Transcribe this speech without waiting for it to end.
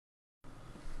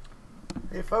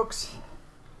Hey folks,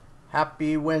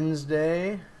 happy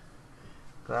Wednesday.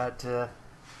 Glad to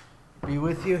be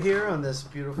with you here on this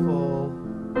beautiful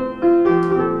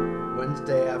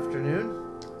Wednesday afternoon.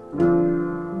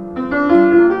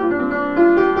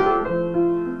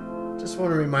 Just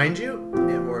want to remind you,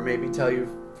 or maybe tell you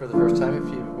for the first time if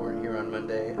you weren't here on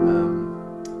Monday,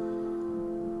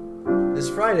 this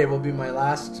Friday will be my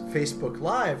last Facebook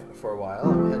Live for a while.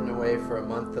 I'm heading away for a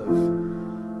month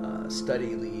of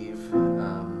study leave.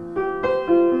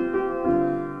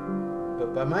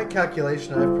 But by my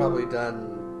calculation, I've probably done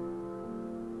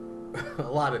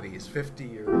a lot of these,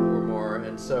 50 or more,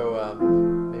 and so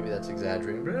maybe that's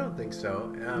exaggerating, but I don't think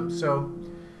so. So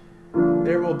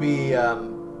there will be, I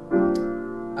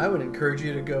would encourage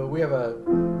you to go, we have a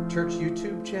church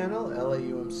YouTube channel,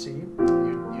 LAUMC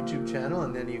YouTube channel,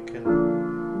 and then you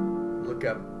can look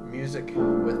up Music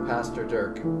with Pastor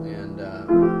Dirk, and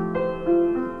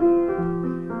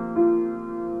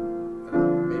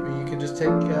maybe you can just take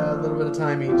a little bit of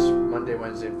time each Monday,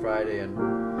 Wednesday, and Friday and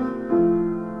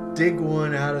dig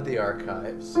one out of the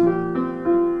archives.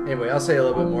 Anyway, I'll say a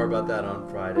little bit more about that on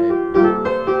Friday.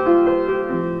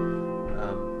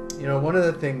 One of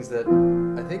the things that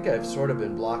I think I've sort of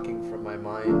been blocking from my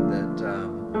mind that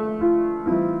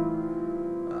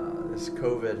this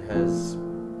COVID has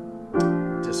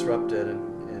disrupted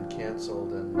and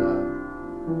canceled and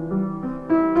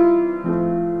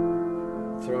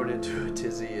thrown into a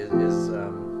tizzy is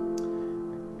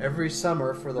every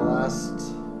summer for the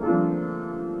last,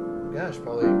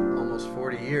 probably almost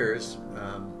 40 years,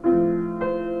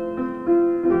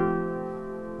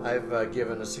 I've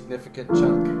given a significant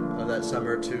chunk of that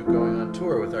summer to going on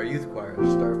tour with our youth choir,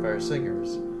 Starfire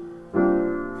Singers.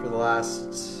 For the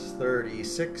last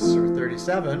 36 or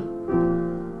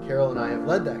 37, Carol and I have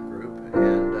led that group,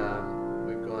 and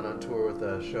we've gone on tour with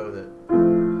a show that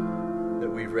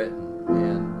we've written.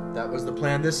 And that was the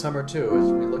plan this summer too.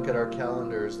 As we look at our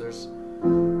calendars, there's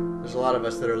a lot of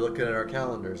us that are looking at our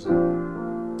calendars,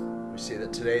 and we see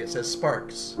that today it says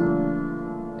Sparks,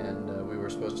 and we were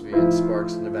supposed to be in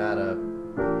Sparks, Nevada,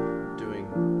 doing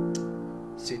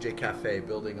CJ Cafe,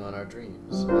 building on our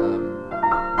dreams.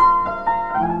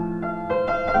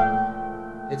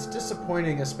 It's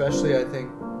disappointing, especially I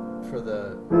think for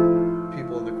the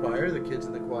people in the choir, the kids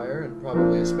in the choir, and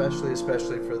probably especially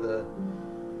for the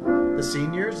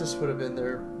seniors. This would have been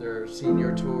their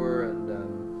senior tour, and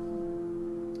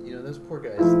those poor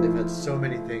guys, they've had so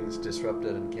many things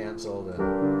disrupted and canceled and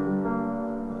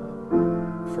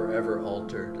forever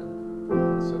altered,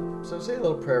 and so say a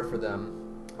little prayer for them.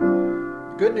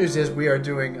 The good news is we are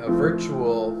doing a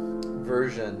virtual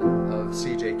version of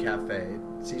CJ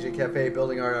Cafe,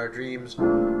 Building on Our Dreams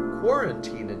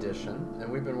Quarantine Edition, and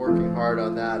we've been working hard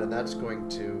on that, and that's going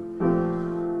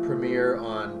to premiere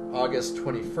on August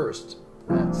 21st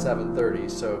at 7:30.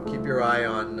 So keep your eye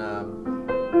on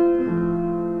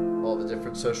all the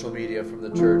different social media from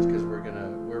the church, because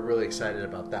we're really excited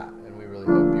about that, and we really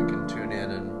hope you can tune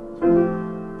in and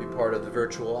be part of the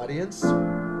virtual audience.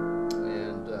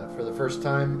 And for the first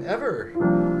time ever,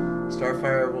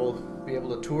 Starfire will be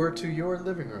able to tour to your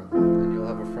living room, and you'll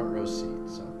have a front row seat.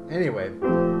 So anyway,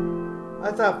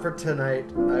 I thought for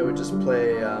tonight I would just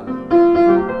play a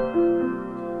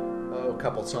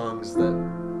couple songs that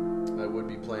I would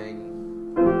be playing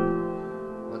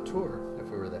on tour if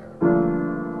we were there.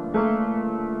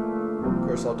 Of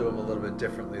course, I'll do them a little bit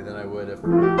differently than I would if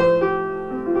there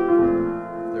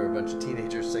were a bunch of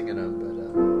teenagers singing them, but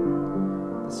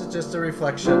this is just a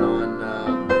reflection on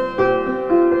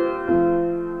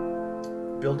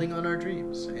building on our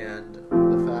dreams, and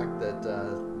the fact that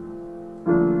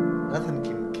nothing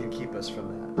can keep us from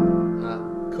that. Not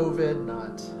COVID,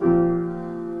 not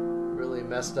really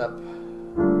messed up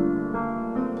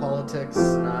politics,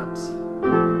 not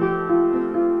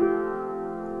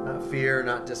fear,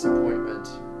 not disappointment.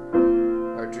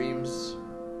 Our dreams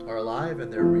are alive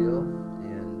and they're real,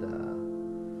 and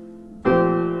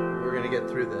we're going to get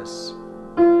through this.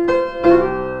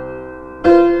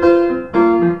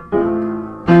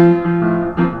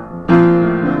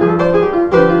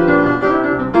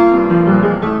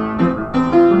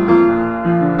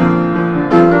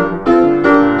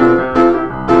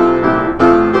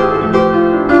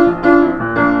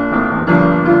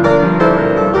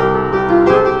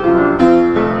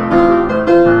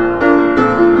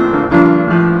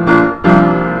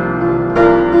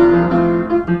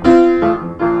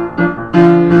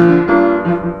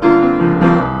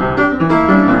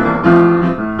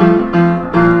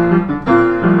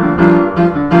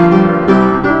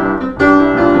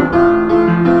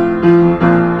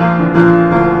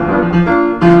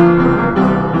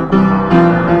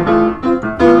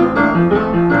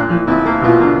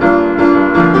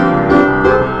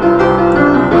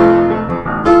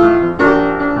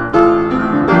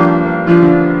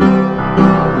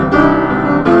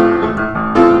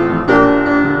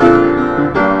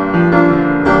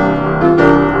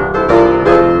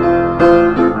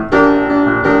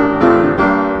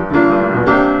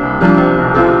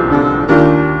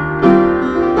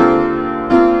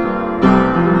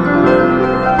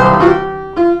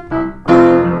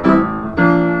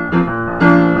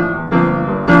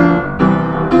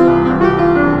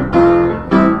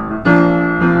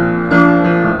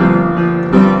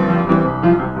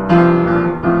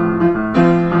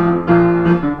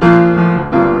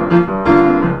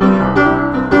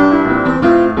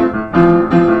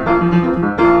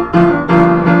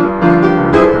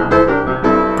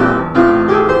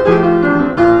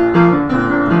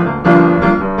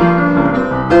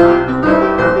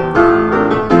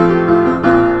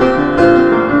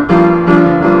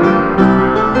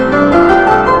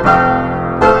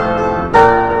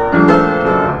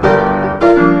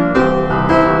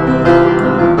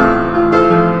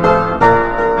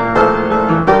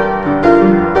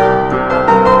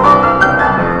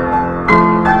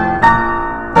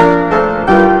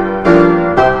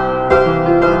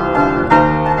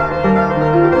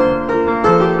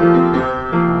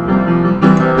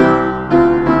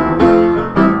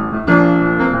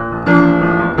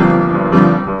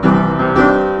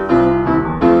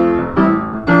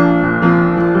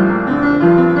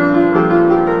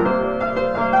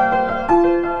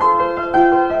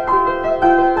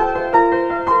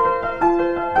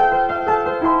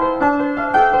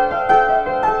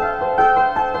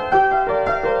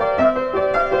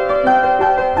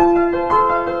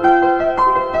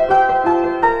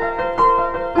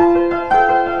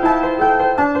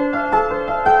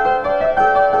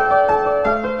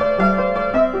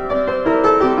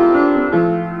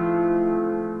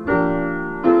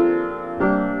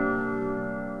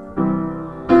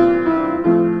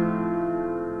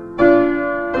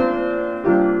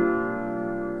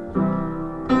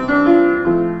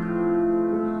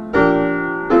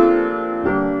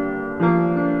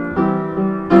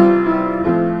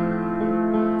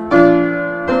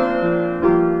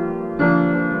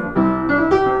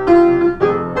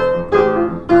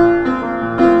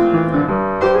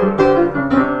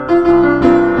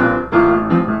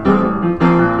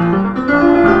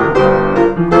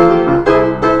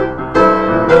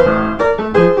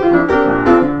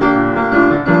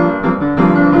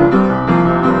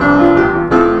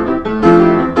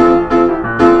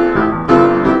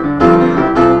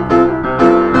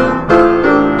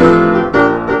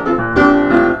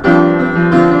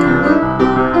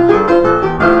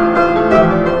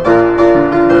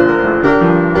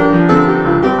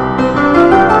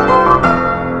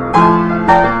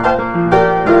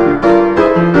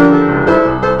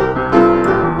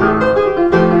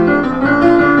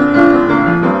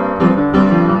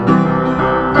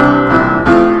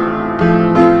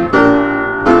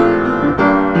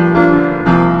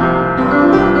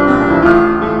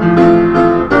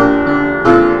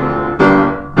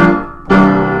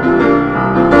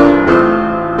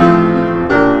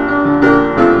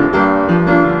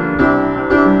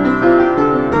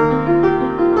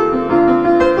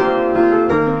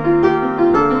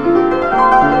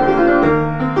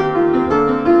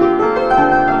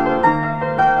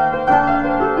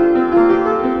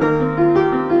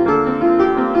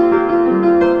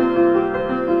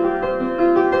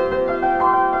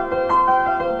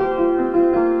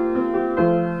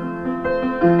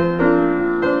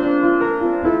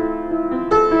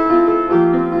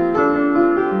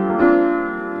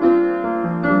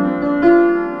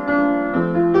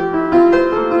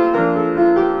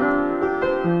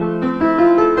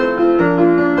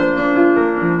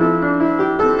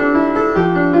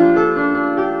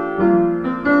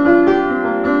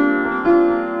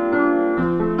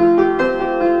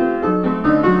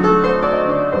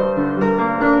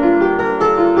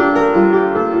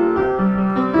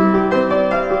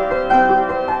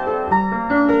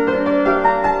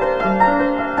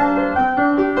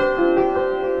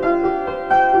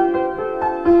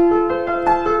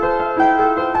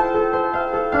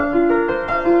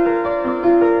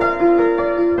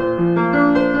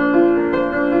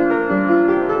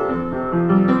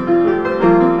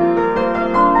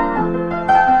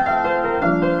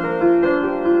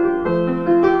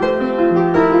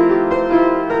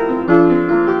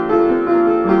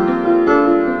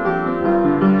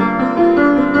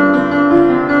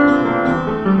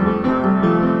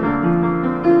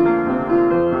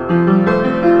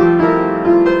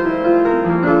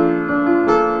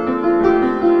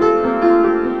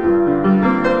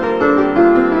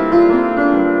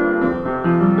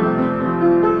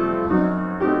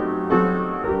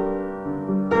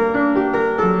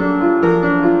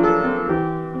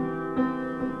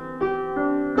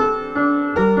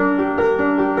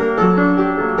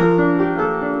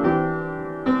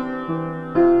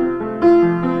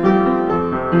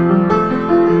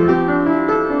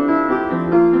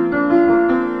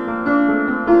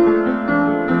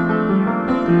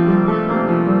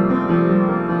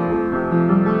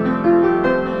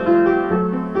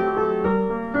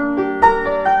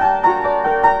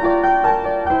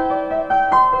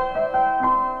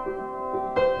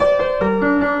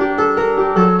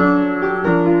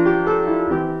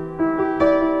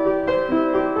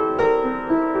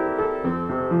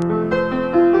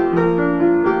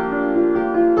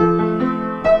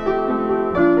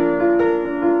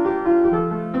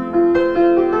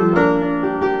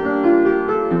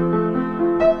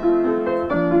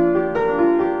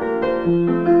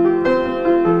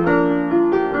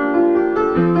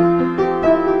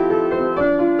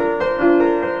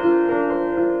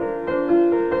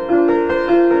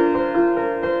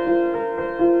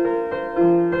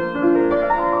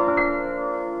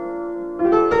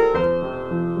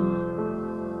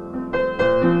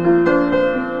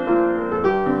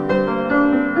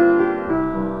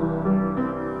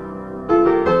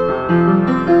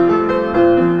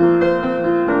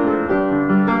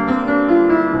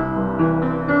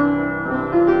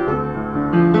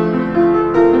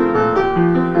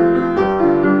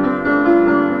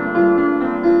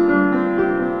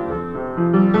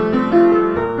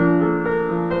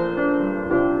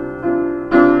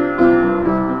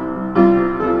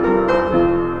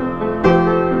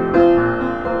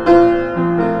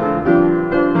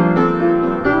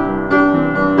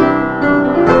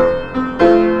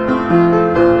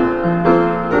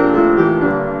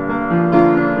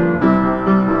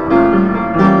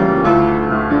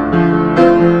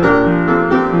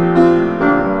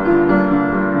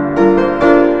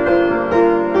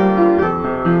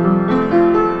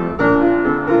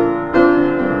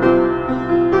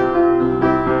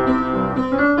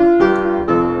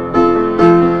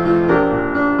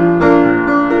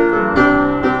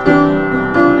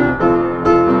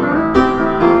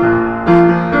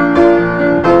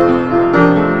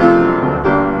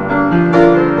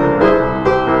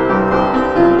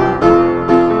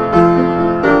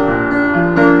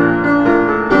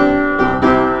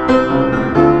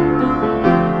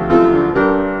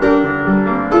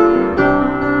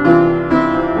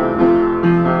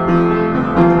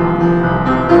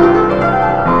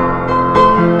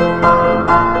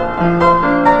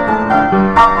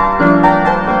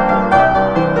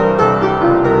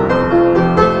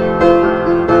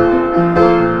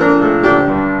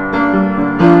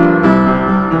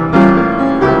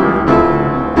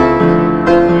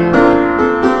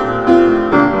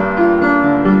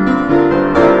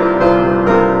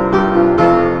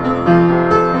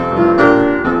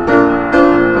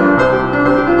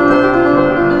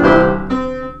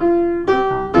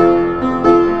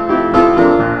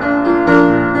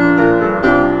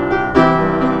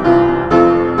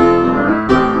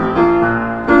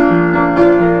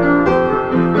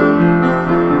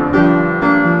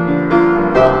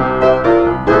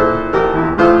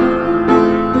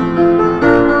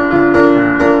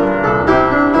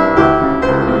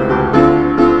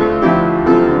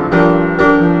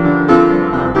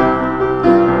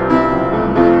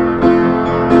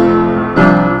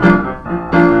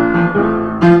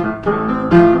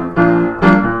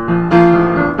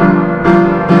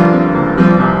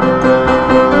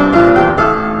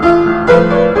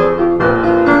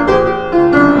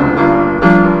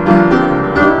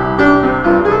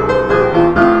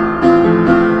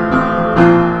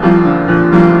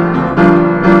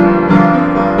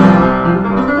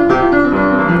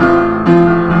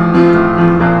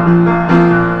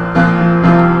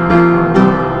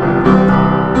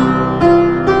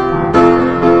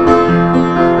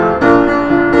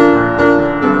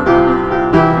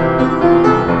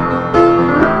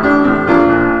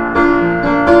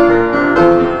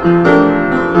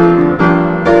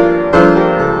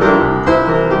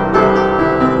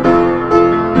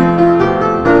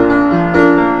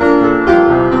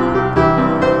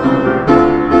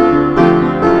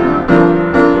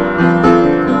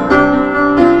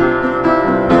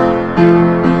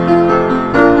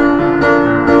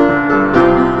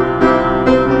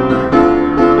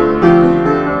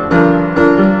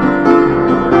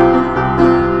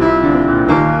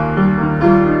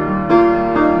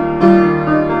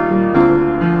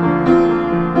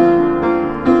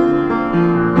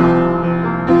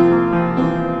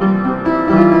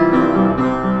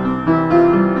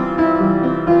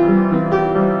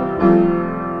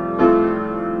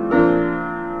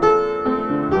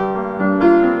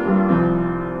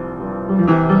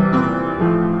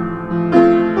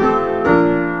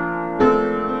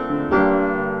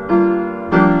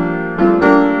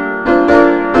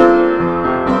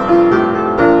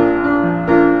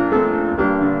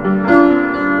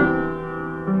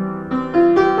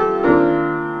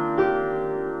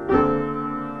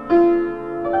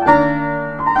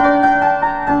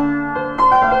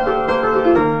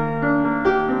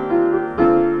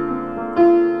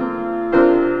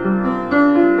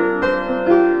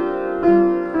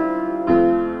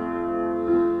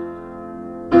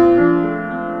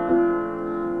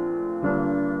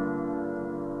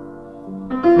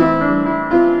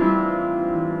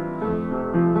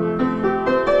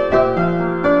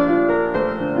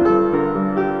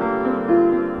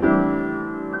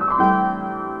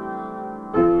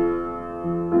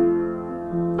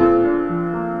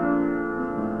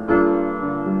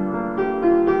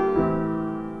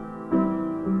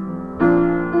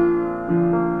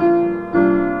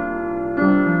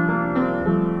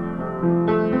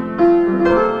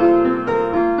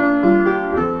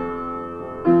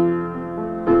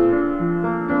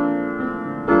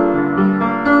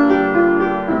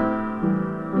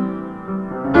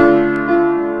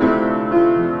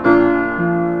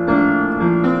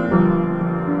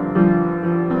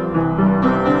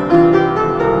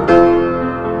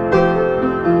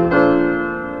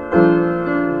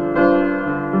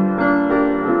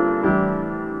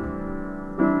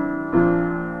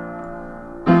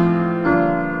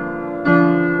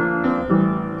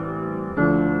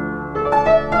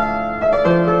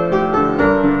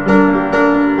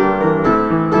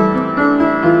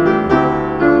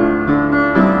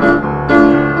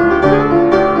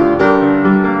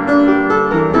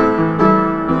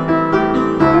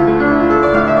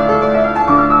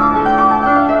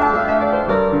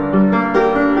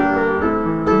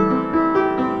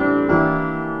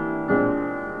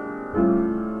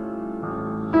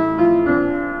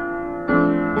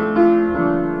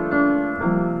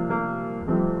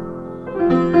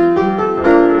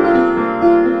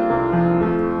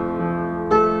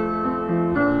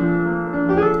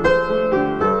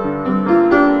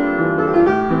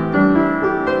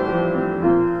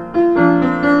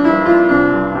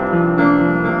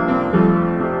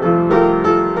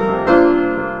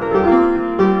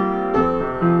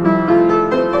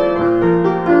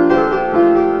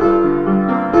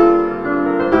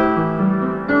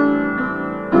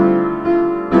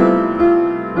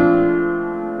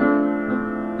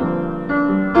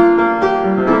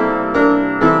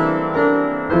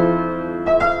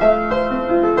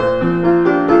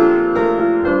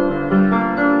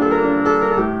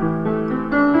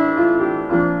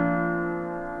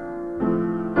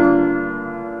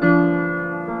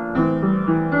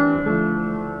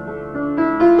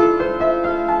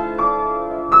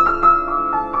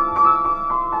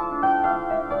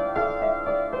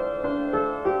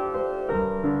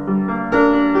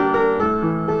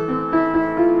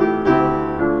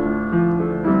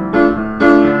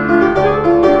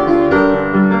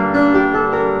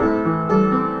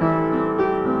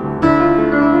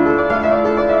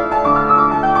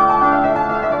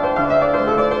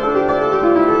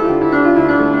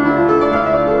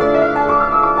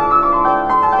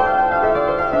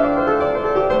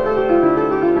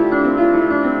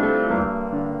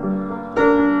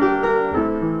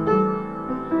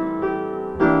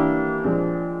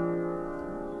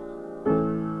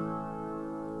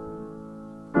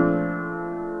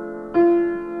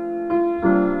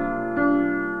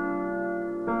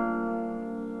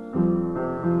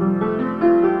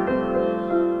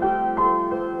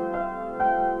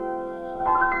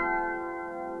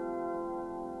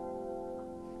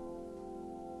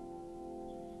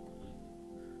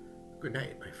 Good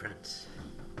night, my friends.